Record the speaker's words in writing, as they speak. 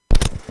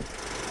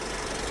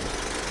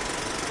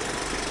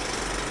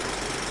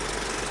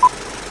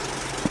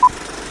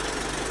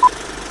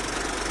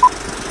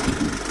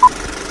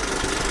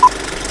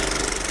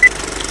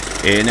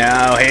Hey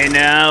now,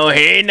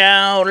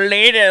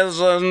 ladies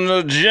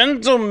and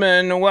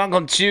gentlemen,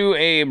 welcome to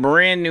a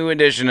brand new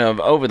edition of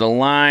Over the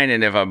Line.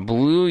 And if I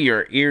blew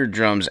your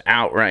eardrums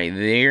out right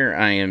there,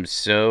 I am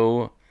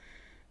so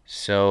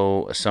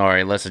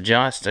sorry. Let's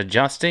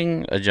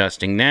adjusting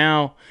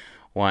now.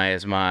 Why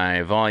is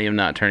my volume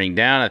not turning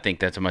down? I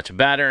think that's much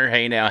better.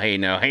 Hey now.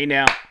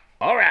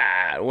 All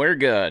right, we're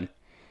good.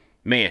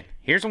 Man,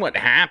 here's what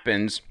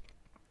happens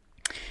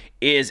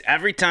is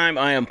every time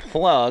I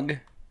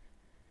unplug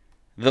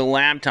the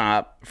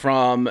laptop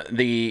from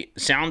the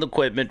sound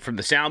equipment, from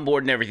the soundboard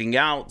and everything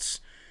else,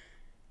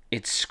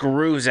 it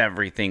screws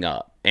everything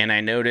up. And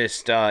I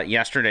noticed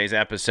yesterday's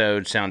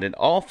episode sounded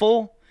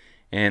awful,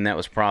 and that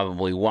was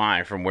probably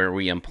why, from where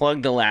we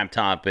unplugged the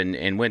laptop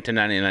and went to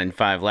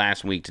 99.5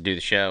 last week to do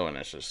the show, and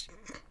it's just...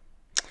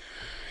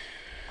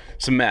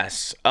 it's a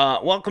mess.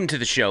 Welcome to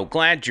the show.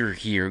 Glad you're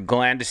here.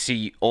 Glad to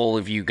see all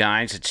of you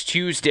guys. It's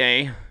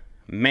Tuesday,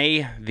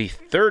 May the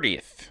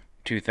 30th.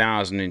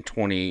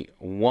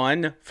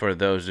 2021. For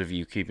those of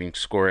you keeping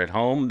score at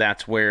home,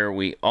 that's where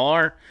we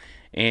are,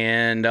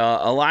 and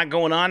a lot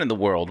going on in the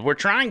world. We're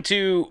trying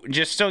to,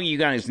 just so you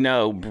guys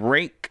know,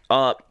 break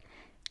up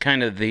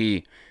kind of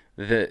the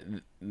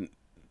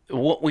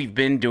what we've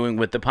been doing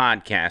with the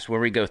podcast, where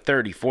we go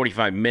 30,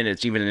 45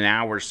 minutes, even an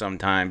hour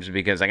sometimes,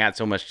 because I got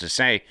so much to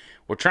say.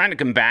 We're trying to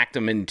compact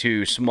them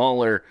into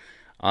smaller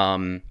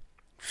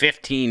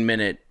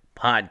 15-minute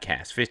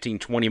podcast, 15,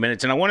 20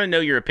 minutes. And I want to know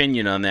your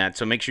opinion on that.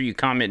 So make sure you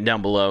comment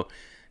down below.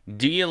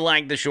 Do you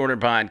like the shorter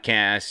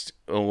podcast,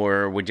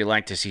 or would you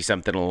like to see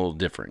something a little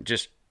different?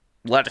 Just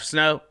let us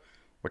know.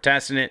 We're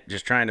testing it.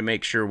 Just trying to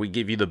make sure we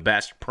give you the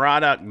best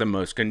product, the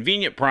most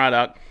convenient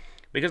product,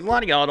 because a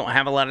lot of y'all don't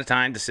have a lot of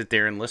time to sit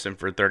there and listen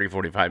for 30,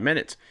 45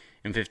 minutes.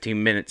 And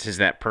 15 minutes is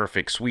that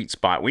perfect sweet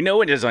spot. We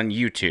know it is on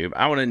YouTube.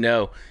 I want to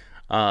know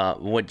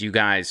what you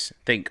guys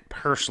think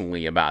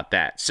personally about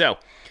that. So,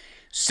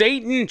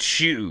 Satan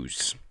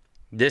Shoes.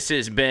 This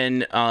has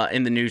been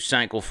in the news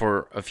cycle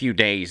for a few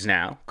days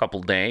now, a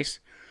couple days,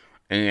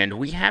 and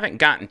we haven't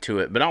gotten to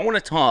it, but I want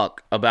to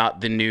talk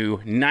about the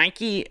new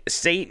Nike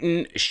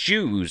Satan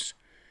Shoes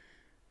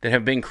that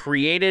have been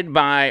created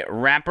by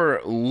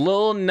rapper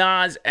Lil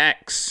Nas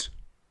X.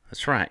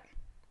 That's right.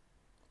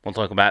 We'll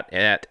talk about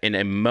that in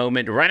a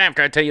moment, right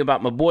after I tell you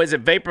about my boys at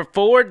Vapor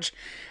Forge.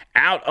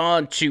 Out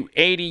on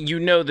 280,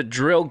 you know the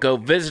drill. Go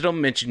visit them.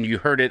 Mention you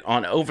heard it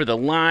on Over the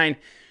Line.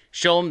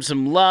 Show them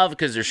some love,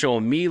 because they're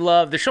showing me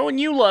love. They're showing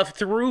you love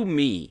through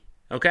me,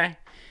 okay?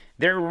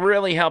 They're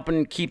really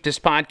helping keep this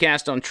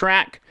podcast on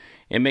track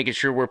and making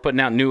sure we're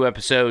putting out new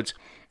episodes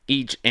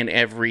each and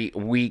every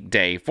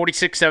weekday.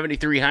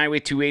 4673 Highway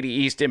 280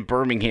 East in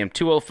Birmingham.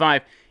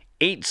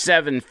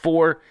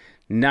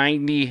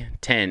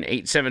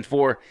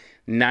 205-874-9010.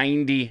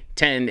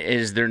 874-9010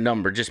 is their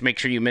number. Just make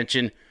sure you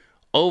mention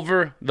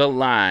Over the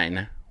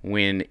Line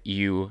when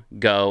you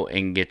go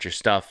and get your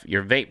stuff,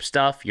 your vape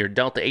stuff, your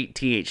Delta 8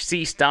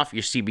 THC stuff,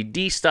 your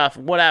CBD stuff,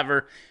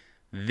 whatever.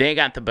 They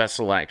got the best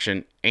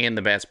selection and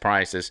the best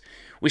prices.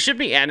 We should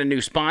be adding a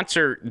new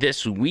sponsor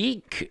this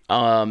week,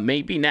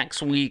 maybe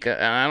next week.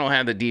 I don't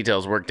have the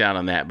details worked out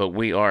on that, but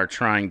we are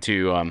trying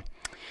to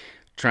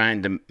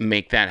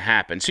make that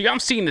happen. So y'all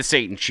have seen the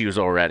Satan Shoes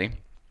already.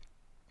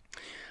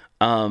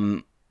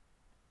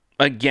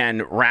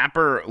 Again,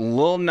 rapper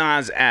Lil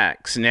Nas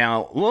X.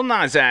 Now, Lil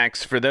Nas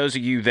X, for those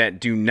of you that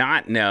do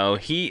not know,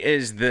 he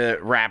is the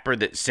rapper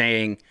that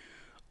sang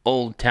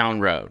Old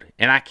Town Road.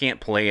 And I can't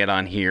play it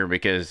on here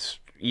because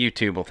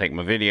YouTube will take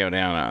my video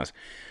down. I was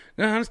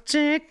gonna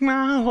take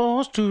my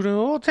horse to the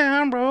old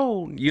town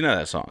road. You know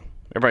that song.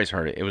 Everybody's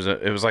heard it. It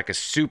was like a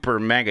super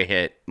mega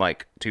hit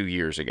like 2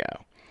 years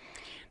ago.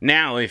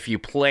 Now, if you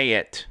play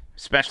it,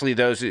 especially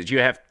those that you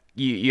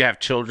have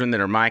children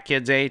that are my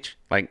kids' age,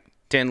 like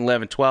 10,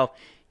 11, 12,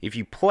 if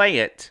you play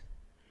it,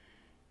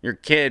 your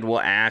kid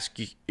will ask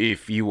you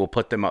if you will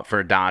put them up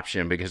for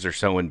adoption because they're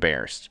so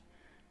embarrassed.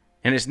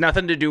 And it's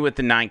nothing to do with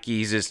the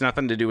Nikes. It's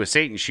nothing to do with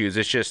Satan Shoes.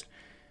 It's just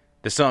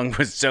the song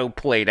was so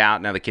played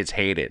out, now the kids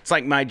hate it. It's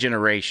like my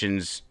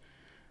generation's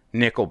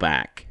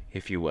Nickelback,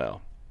 if you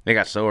will. They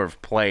got so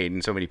overplayed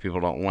and so many people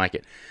don't like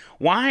it.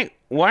 Why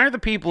are the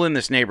people in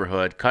this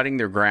neighborhood cutting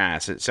their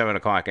grass at 7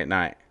 o'clock at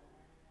night?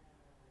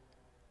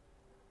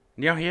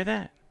 Y'all hear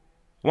that?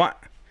 What?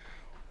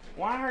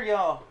 Why are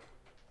y'all?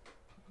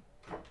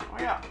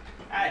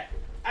 Hey,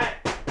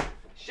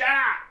 shut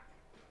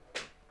up!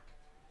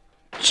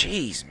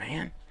 Jeez,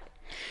 man.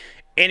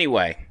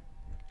 Anyway,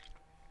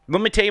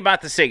 let me tell you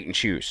about the Satan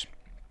Shoes.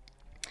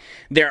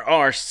 There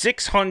are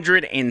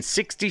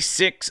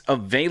 666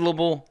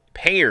 available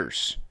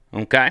pairs,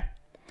 okay?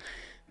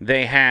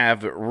 They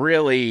have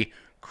really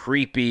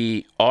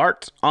creepy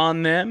art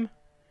on them.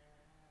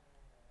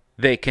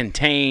 They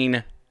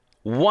contain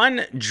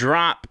 1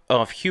 drop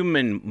of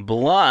human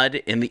blood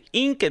in the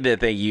ink that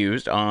they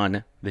used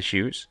on the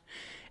shoes.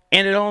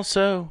 And it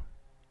also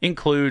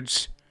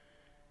includes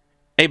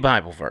a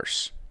Bible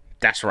verse.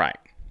 That's right.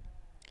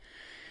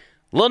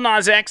 Lil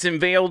Nas X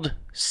unveiled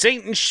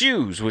Satan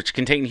shoes, which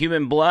contain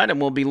human blood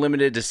and will be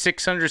limited to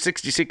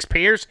 666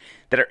 pairs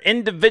that are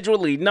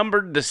individually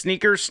numbered. The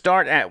sneakers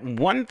start at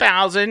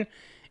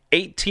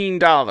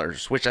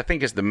 $1,018, which I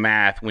think is the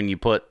math when you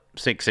put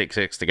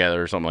 666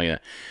 together or something like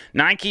that.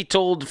 Nike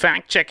told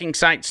fact-checking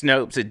site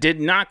Snopes it did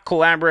not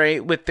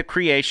collaborate with the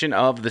creation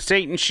of the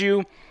Satan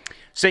shoe.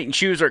 Satan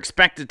shoes are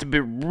expected to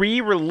be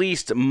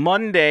re-released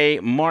Monday,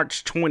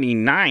 March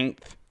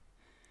 29th,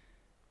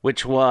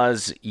 which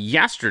was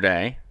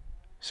yesterday.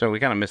 So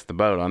we kind of missed the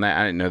boat on that.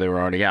 I didn't know they were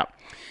already out.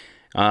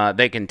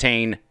 They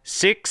contain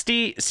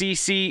 60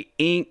 cc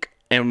ink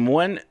and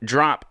 1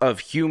 drop of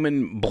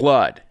human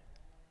blood.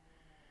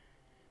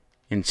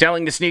 In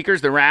selling the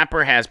sneakers, the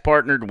rapper has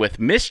partnered with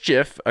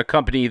Mischief, a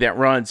company that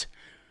runs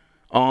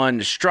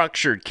on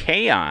Structured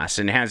Chaos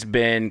and has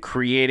been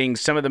creating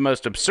some of the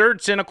most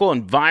absurd, cynical,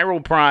 and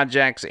viral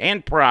projects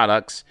and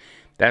products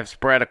that have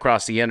spread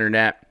across the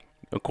internet,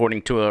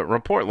 according to a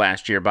report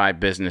last year by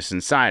Business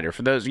Insider.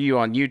 For those of you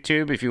on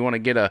YouTube, if you want to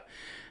get a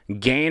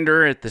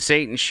gander at the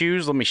Satan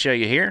shoes, let me show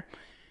you here.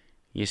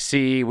 You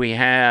see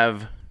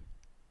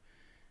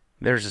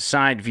there's a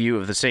side view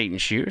of the Satan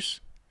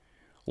shoes.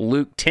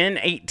 Luke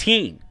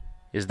 10:18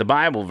 is the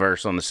Bible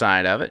verse on the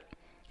side of it.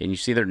 And you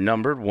see they're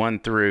numbered 1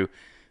 through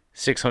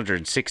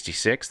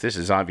 666. This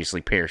is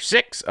obviously pair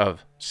 6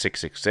 of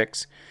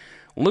 666.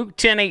 Luke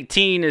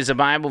 10:18 is a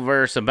Bible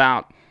verse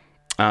about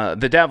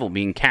the devil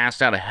being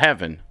cast out of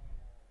heaven.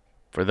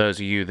 For those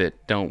of you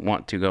that don't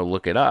want to go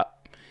look it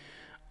up.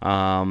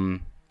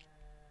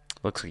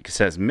 Looks like it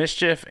says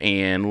Mischief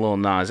and Lil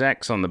Nas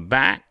X on the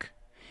back.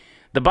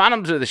 The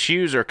bottoms of the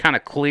shoes are kind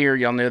of clear.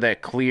 Y'all know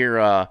that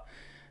clear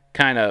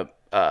kind of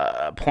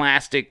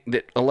plastic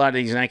that a lot of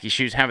these Nike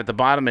shoes have at the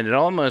bottom. And it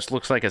almost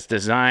looks like it's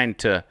designed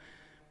to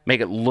make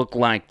it look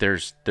like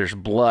there's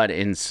blood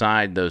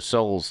inside those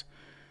soles.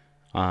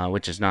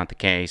 Which is not the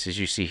case. As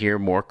you see here,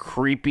 more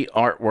creepy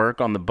artwork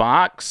on the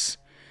box.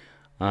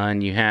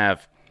 And you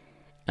have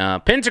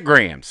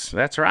pentagrams.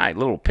 That's right,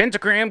 little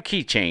pentagram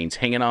keychains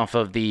hanging off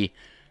of the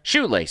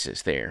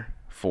shoelaces there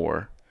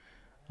for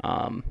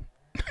a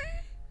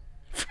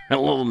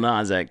little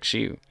Nas X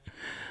shoe.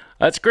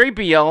 That's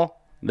creepy, y'all.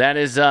 That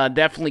is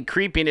definitely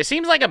creepy. And it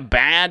seems like a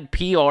bad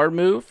PR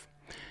move.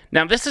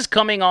 Now, this is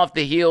coming off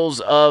the heels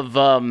of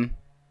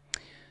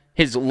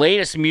his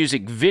latest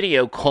music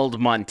video called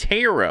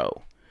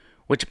Montero,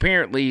 which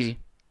apparently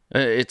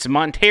it's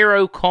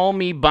Montero Call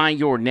Me By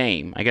Your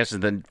Name, I guess is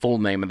the full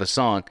name of the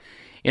song,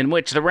 in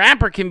which the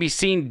rapper can be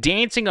seen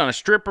dancing on a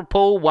stripper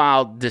pole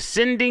while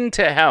descending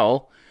to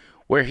hell,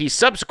 where he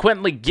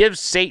subsequently gives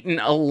Satan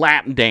a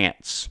lap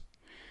dance.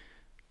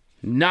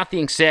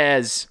 Nothing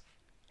says,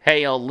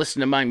 hey, I'll listen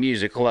to my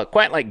music,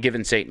 quite like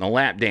giving Satan a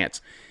lap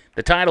dance.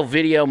 The title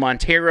video,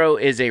 Montero,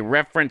 is a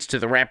reference to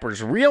the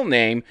rapper's real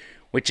name,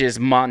 which is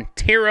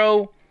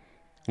Montero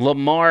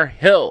Lamar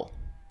Hill.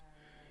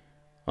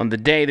 On the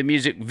day the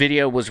music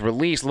video was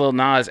released, Lil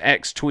Nas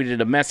X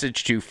tweeted a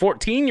message to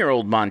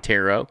 14-year-old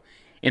Montero,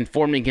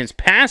 informing his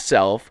past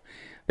self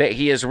that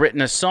he has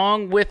written a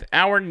song with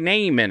our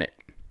name in it.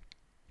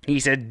 He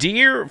said,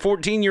 "Dear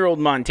 14-year-old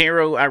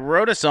Montero, I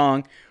wrote a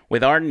song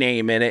with our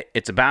name in it.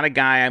 It's about a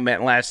guy I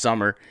met last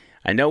summer.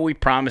 I know we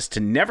promised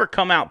to never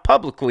come out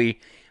publicly.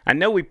 I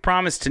know we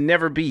promised to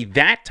never be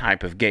that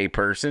type of gay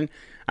person.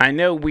 I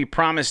know we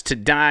promised to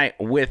die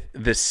with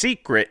the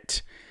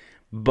secret,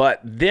 but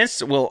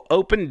this will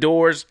open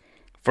doors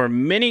for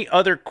many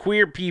other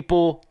queer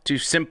people to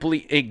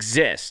simply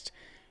exist.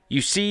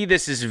 You see,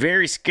 this is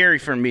very scary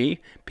for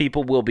me.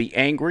 People will be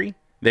angry.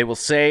 They will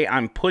say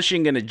I'm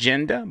pushing an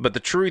agenda, but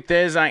the truth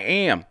is I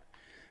am.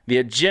 The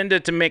agenda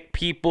to make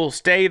people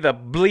stay the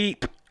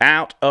bleep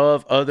out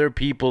of other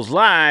people's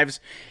lives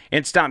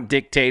and stop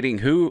dictating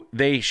who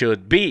they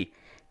should be.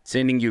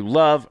 Sending you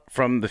love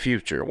from the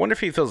future." I wonder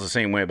if he feels the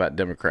same way about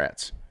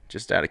Democrats.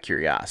 Just out of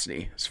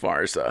curiosity, as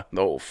far as the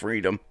whole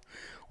freedom,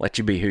 let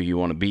you be who you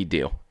want to be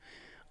deal.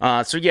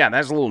 So yeah,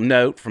 that's a little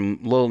note from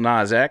Lil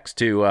Nas X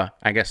to,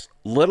 I guess,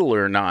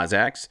 Littler Nas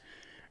X.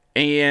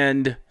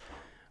 And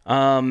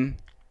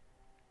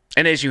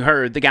as you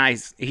heard,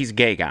 he's a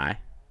gay guy,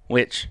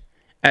 which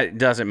it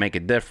doesn't make a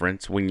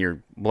difference when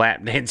you're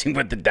lap dancing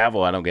with the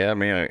devil. I don't get it. I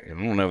mean, I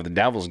don't know if the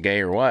devil's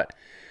gay or what.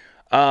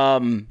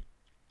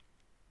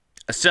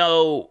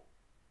 So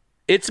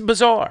it's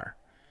bizarre.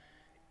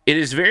 It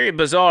is very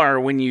bizarre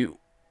when you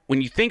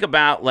think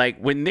about, like,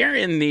 when they're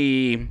in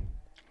the,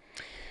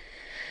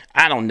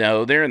 I don't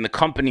know, they're in the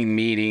company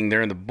meeting,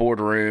 they're in the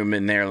boardroom,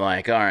 and they're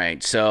like, all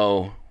right,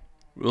 so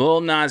Lil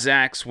Nas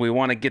X, we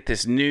want to get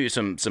this new,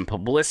 some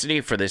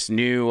publicity for this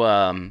new,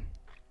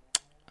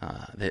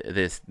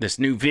 this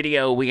new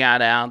video we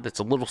got out that's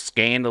a little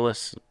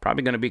scandalous,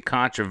 probably going to be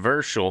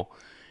controversial.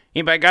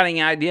 Anybody got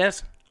any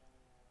ideas?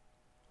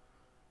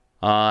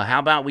 How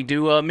about we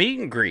do a meet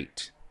and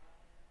greet?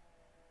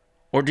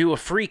 Or do a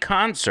free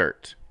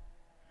concert?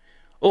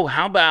 Oh,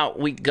 how about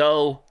we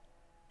go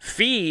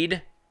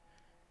feed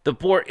the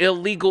poor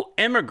illegal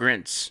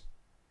immigrants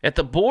at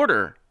the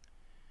border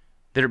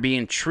that are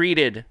being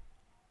treated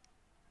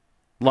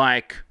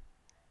like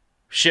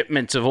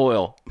shipments of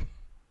oil?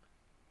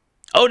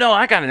 Oh, no,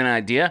 I got an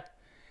idea.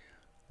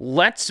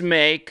 Let's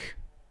make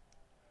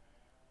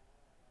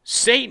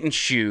Satan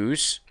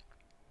shoes,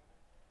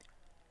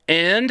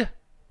 and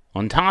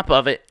on top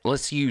of it,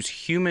 let's use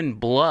human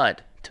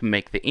blood to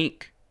make the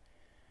ink.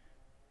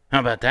 How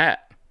about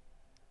that?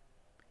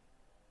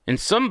 And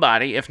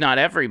somebody, if not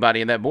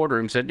everybody in that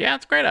boardroom, said, yeah,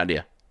 it's a great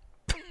idea.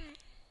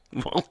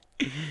 Well,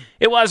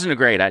 it wasn't a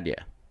great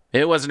idea.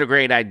 It wasn't a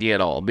great idea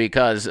at all,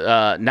 because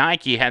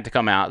Nike had to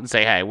come out and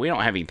say, hey, we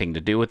don't have anything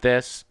to do with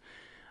this.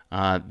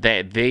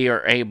 They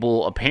are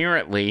able,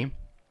 apparently,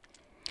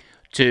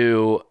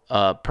 to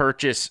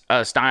purchase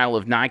a style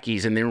of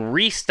Nikes and then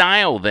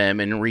restyle them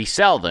and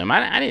resell them.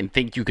 I didn't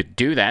think you could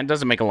do that. It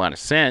doesn't make a lot of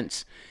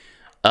sense.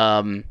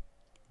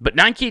 But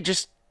Nike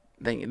just,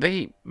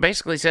 they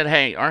basically said,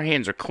 hey, our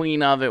hands are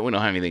clean of it. We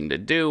don't have anything to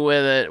do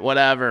with it,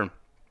 whatever.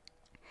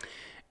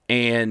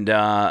 And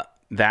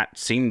that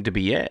seemed to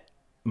be it.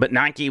 But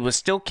Nike was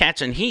still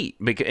catching heat,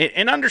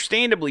 and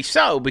understandably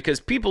so, because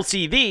people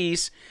see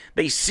these,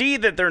 they see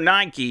that they're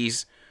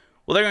Nikes.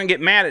 Well, they're going to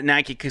get mad at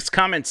Nike because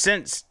common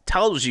sense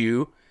tells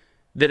you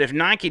that if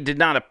Nike did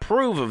not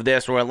approve of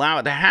this or allow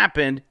it to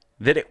happen,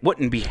 that it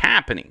wouldn't be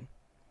happening.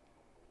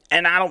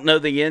 And I don't know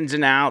the ins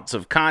and outs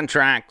of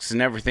contracts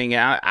and everything.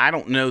 I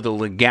don't know the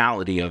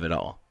legality of it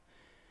all.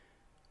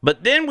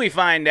 But then we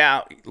find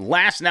out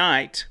last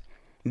night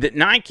that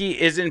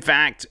Nike is in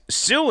fact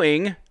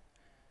suing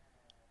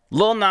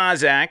Lil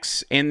Nas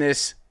X and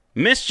this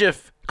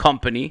Mischief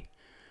company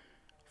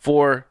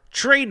for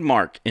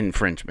trademark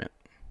infringement.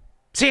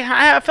 See,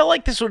 I felt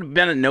like this would have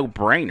been a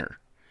no-brainer.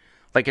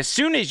 Like, as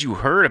soon as you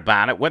heard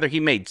about it, whether he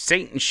made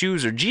Satan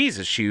shoes or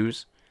Jesus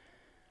shoes,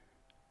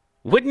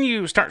 wouldn't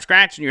you start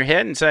scratching your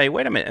head and say,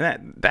 wait a minute,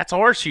 that's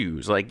our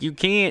shoes. Like, you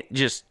can't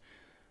just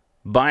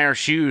buy our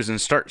shoes and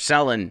start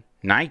selling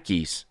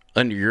Nikes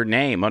under your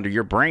name, under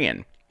your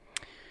brand.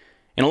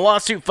 In a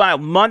lawsuit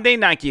filed Monday,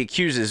 Nike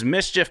accuses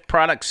Mischief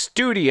Products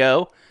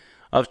Studio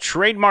of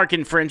trademark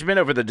infringement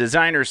over the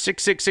designer's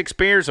 666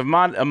 pairs of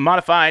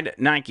modified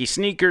Nike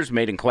sneakers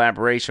made in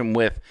collaboration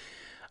with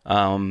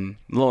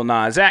Lil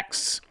Nas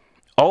X.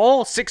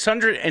 All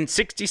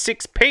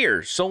 666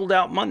 pairs sold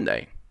out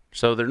Monday,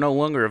 so they're no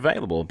longer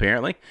available,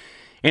 apparently.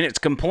 In its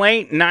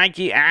complaint,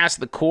 Nike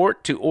asked the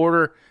court to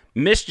order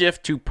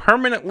Mischief to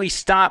permanently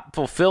stop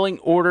fulfilling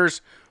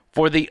orders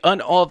for the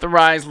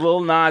unauthorized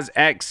Lil Nas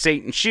X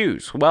Satan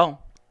shoes.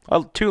 Well,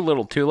 too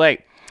little, too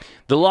late.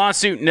 The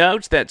lawsuit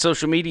notes that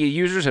social media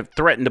users have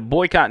threatened to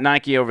boycott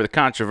Nike over the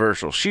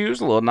controversial shoes.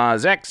 Lil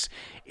Nas X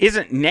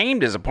isn't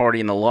named as a party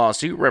in the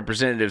lawsuit.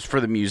 Representatives for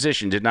the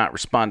musician did not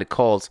respond to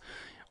calls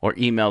or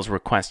emails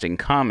requesting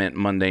comment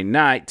Monday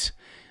night.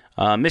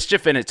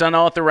 Mischief and its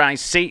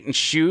unauthorized Satan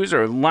shoes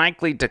are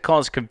likely to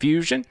cause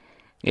confusion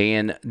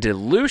and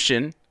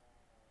dilution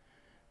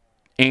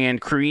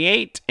and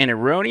create an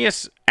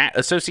erroneous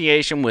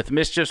association with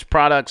Mischief's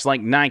products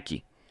like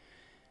Nike.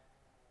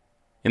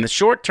 In the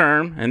short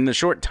term, in the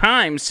short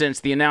time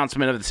since the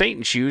announcement of the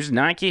Satan shoes,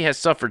 Nike has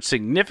suffered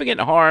significant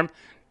harm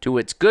to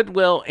its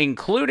goodwill,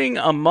 including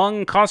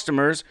among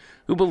customers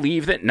who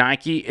believe that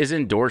Nike is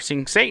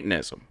endorsing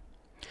Satanism.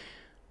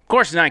 Of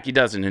course, Nike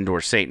doesn't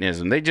endorse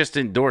Satanism. They just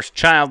endorse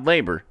child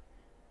labor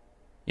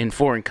in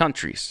foreign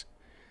countries.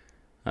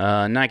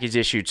 Nike's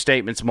issued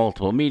statements,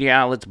 multiple media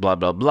outlets, blah,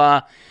 blah,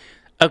 blah.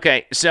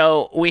 Okay,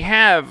 so we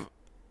have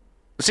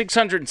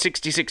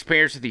 666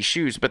 pairs of these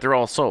shoes, but they're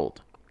all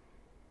sold.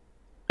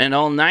 And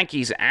all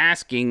Nike's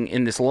asking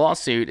in this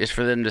lawsuit is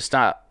for them to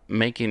stop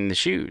making the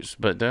shoes,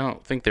 but they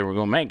don't think they were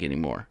going to make any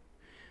more.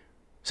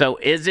 So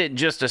is it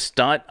just a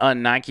stunt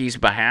on Nike's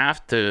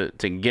behalf to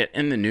get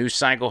in the news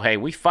cycle? Hey,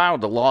 we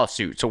filed a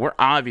lawsuit, so we're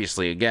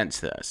obviously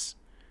against this.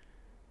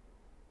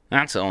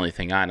 That's the only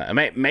thing I know.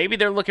 Maybe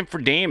they're looking for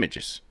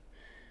damages.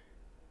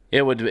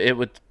 It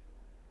would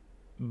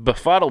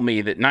befuddle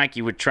me that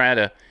Nike would try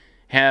to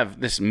have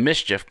this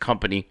Mischief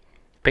company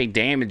pay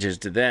damages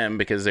to them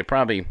because they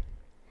probably,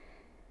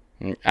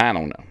 I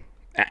don't know.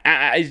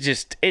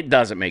 It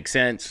doesn't make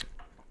sense.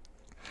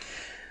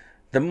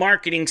 The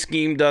marketing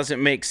scheme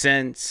doesn't make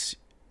sense.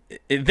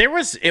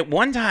 At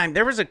one time,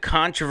 there was a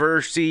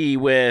controversy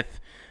with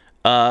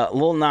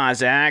Lil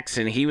Nas X,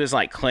 and he was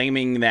like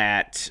claiming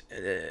that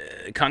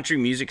country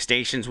music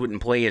stations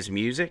wouldn't play his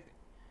music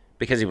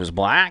because he was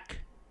black.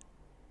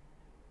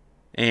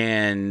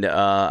 And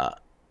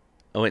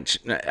which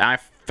I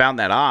found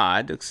that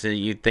odd. So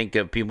you think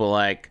of people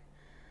like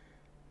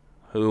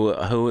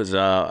who is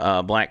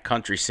black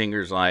country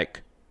singers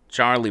like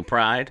Charlie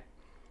Pride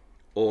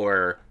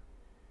or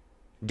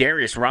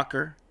Darius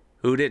Rucker,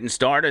 who didn't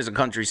start as a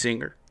country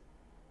singer,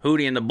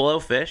 Hootie and the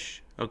Blowfish.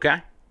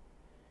 Okay,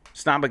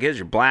 it's not because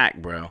you're black,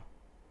 bro.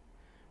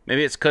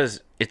 Maybe it's because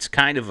it's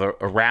kind of a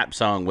rap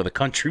song with a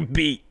country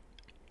beat.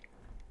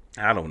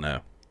 I don't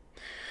know.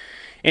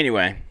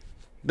 Anyway,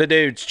 the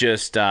dude's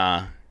just,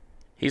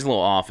 he's a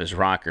little off his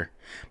rocker.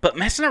 But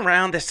messing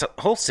around, this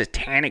whole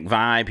satanic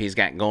vibe he's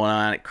got going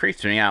on, it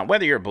creeps me out,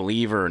 whether you're a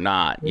believer or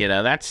not. You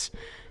know, that's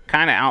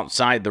kind of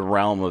outside the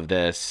realm of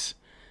this.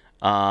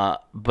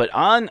 But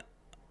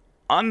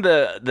on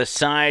the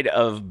side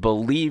of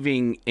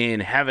believing in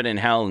heaven and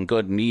hell and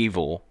good and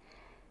evil,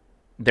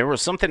 there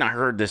was something I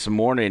heard this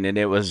morning, and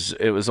it was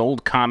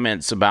old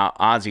comments about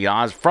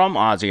from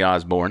Ozzy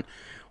Osbourne,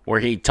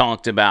 where he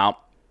talked about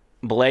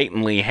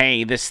blatantly,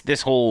 hey,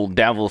 this whole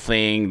devil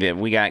thing that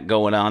we got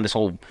going on, this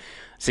whole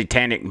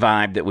satanic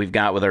vibe that we've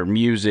got with our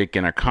music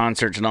and our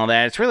concerts and all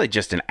that, it's really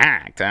just an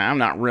act. I'm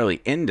not really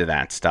into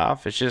that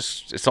stuff.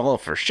 It's all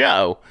for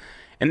show.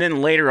 And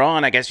then later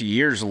on, I guess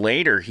years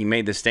later, he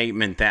made the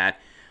statement that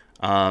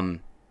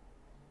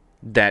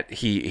that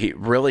he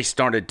really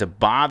started to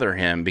bother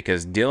him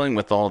because dealing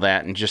with all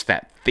that and just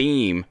that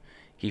theme,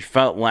 he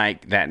felt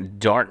like that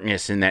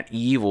darkness and that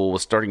evil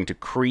was starting to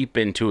creep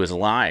into his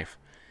life.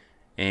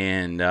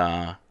 And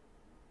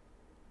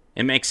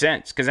it makes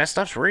sense because that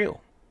stuff's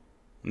real.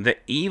 The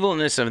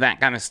evilness of that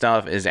kind of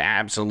stuff is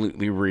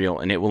absolutely real,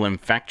 and it will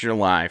infect your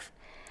life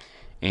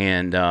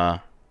and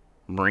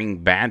bring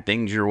bad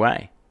things your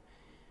way.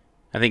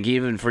 I think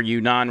even for you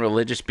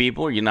non-religious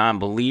people, you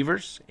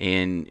non-believers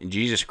in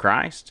Jesus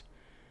Christ,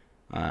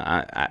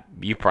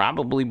 you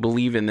probably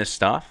believe in this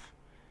stuff,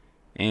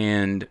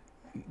 and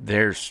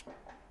there's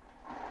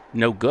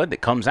no good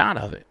that comes out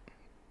of it.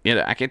 You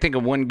know, I can't think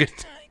of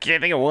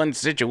one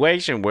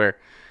situation where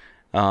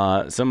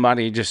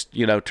somebody just,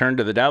 turned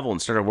to the devil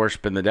and started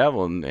worshiping the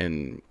devil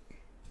and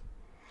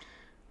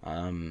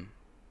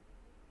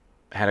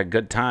had a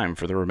good time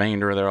for the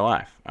remainder of their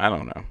life. I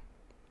don't know.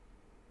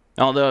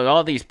 Although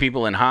all these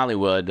people in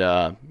Hollywood,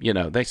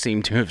 they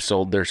seem to have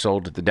sold their soul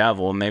to the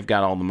devil, and they've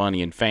got all the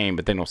money and fame,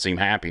 but they don't seem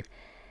happy.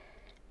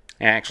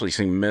 They actually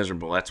seem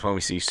miserable. That's why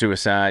we see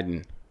suicide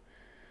and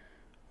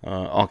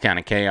all kind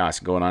of chaos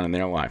going on in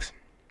their lives.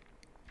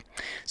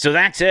 So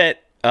that's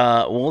it.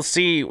 We'll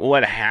see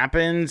what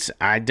happens.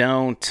 I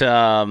don't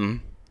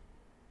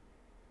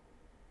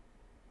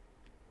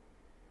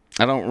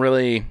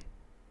really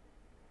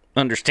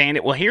understand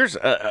it. Well, here's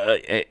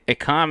a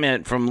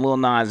comment from Lil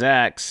Nas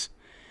X.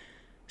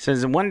 It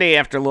says, one day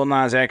after Lil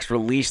Nas X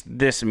released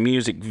this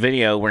music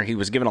video where he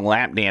was giving a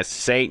lap dance to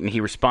Satan,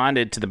 he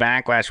responded to the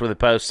backlash with a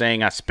post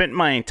saying, I spent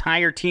my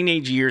entire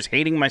teenage years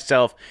hating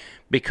myself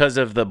because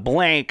of the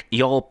blank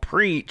y'all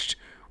preached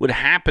would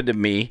happen to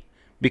me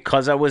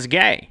because I was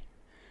gay.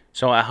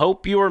 So I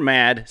hope you are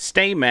mad,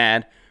 stay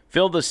mad,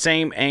 feel the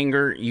same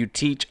anger you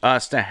teach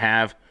us to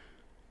have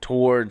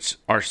towards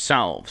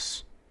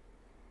ourselves.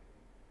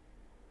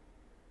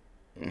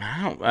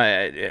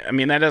 I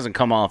mean, that doesn't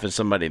come off as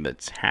somebody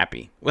that's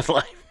happy with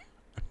life.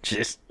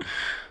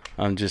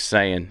 I'm just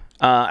saying.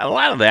 A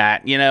lot of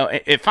that,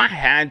 if I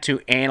had to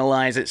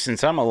analyze it,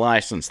 since I'm a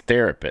licensed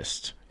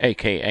therapist,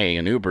 aka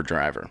an Uber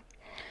driver,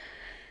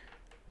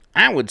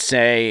 I would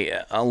say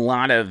a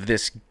lot of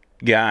this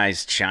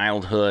guy's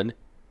childhood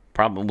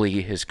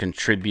probably has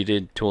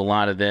contributed to a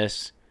lot of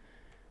this.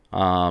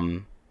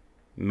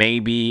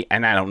 Maybe,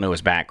 and I don't know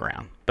his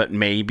background, but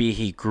maybe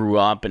he grew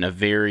up in a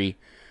very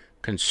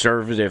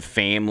conservative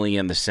family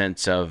in the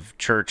sense of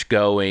church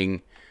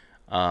going,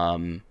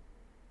 a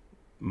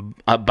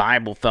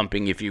Bible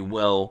thumping, if you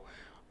will.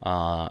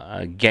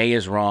 Gay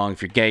is wrong.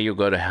 If you're gay, you'll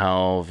go to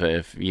hell.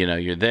 If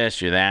you're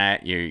this, you're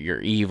that,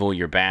 you're evil,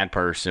 you're a bad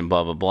person,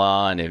 blah blah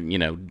blah. And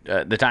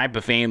if, the type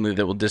of family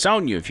that will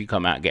disown you if you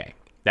come out gay,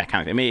 that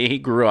kind of thing. I mean, he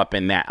grew up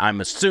in that, I'm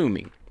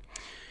assuming.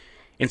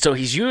 And so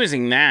he's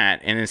using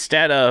that, and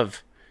instead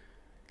of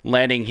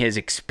letting his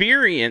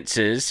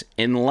experiences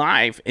in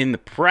life, in the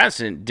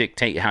present,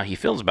 dictate how he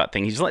feels about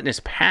things, he's letting his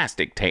past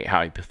dictate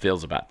how he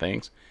feels about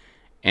things.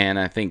 And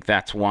I think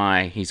that's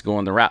why he's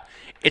going the route.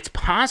 It's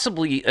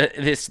possibly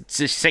this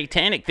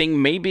satanic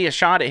thing may be a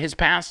shot at his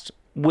past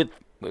with,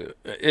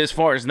 as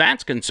far as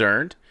that's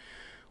concerned,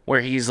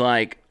 where he's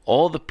like,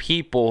 all the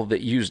people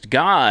that used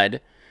God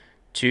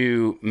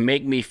to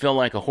make me feel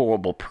like a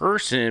horrible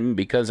person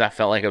because I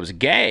felt like I was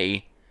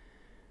gay,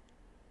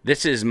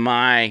 this is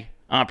my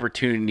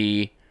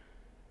opportunity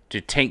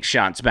to take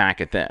shots back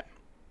at them.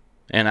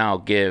 And I'll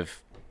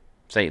give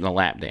Satan a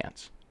lap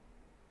dance.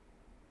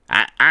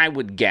 I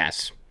would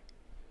guess.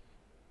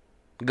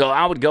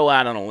 I would go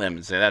out on a limb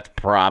and say that's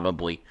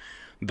probably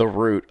the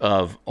root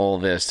of all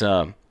this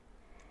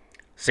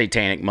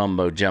satanic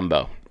mumbo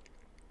jumbo.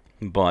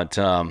 But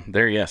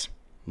there he is,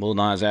 Lil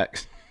Nas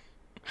X.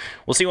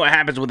 We'll see what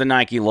happens with the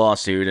Nike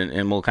lawsuit,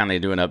 and we'll kind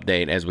of do an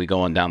update as we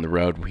go on down the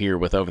road here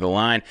with Over the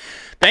Line.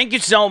 Thank you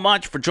so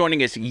much for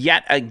joining us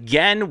yet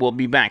again. We'll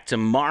be back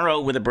tomorrow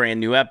with a brand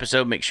new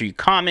episode. Make sure you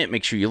comment,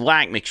 make sure you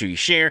like, make sure you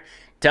share.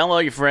 Tell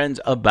all your friends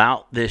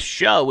about this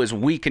show as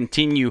we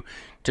continue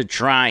to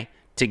try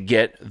to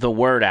get the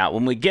word out.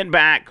 When we get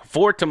back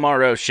for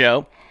tomorrow's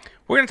show,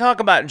 we're going to talk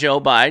about Joe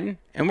Biden,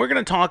 and we're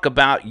going to talk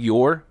about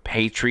your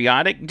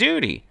patriotic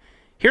duty.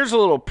 Here's a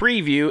little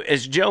preview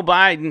as Joe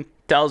Biden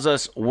tells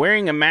us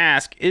wearing a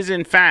mask is,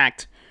 in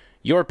fact,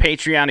 your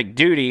patriotic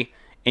duty,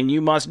 and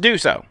you must do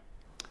so.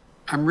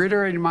 I'm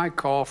reiterating my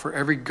call for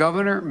every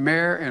governor,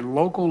 mayor, and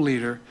local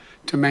leader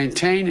to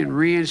maintain and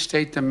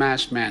reinstate the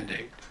mask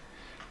mandate.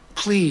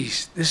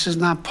 Please, this is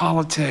not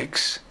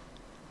politics.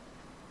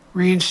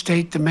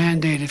 Reinstate the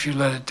mandate if you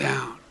let it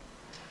down.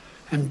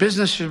 And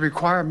businesses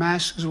require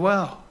masks as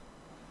well.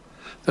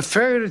 The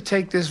failure to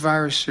take this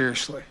virus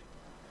seriously,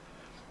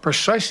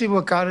 precisely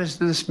what got us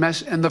in this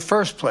mess in the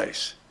first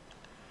place,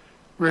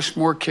 risks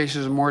more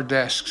cases and more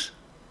deaths.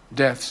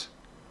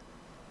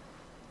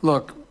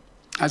 Look,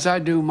 as I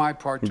do my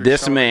part to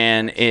This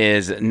man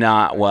is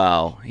not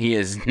well. He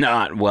is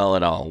not well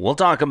at all. We'll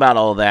talk about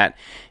all that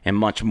and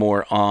much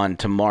more on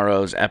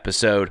tomorrow's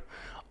episode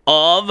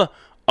of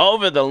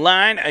Over the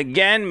Line.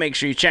 Again, make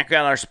sure you check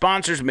out our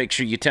sponsors. Make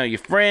sure you tell your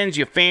friends,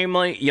 your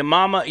family, your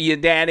mama, your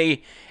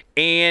daddy,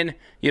 and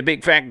your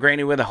big fat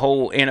granny with a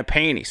hole in a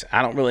panties.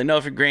 I don't really know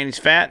if your granny's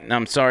fat, and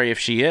I'm sorry if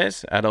she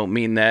is. I don't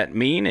mean that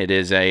mean. It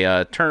is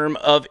a term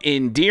of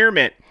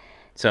endearment.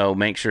 So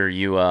make sure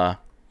you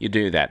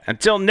do that.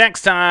 Until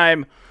next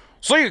time,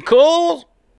 see you, cool.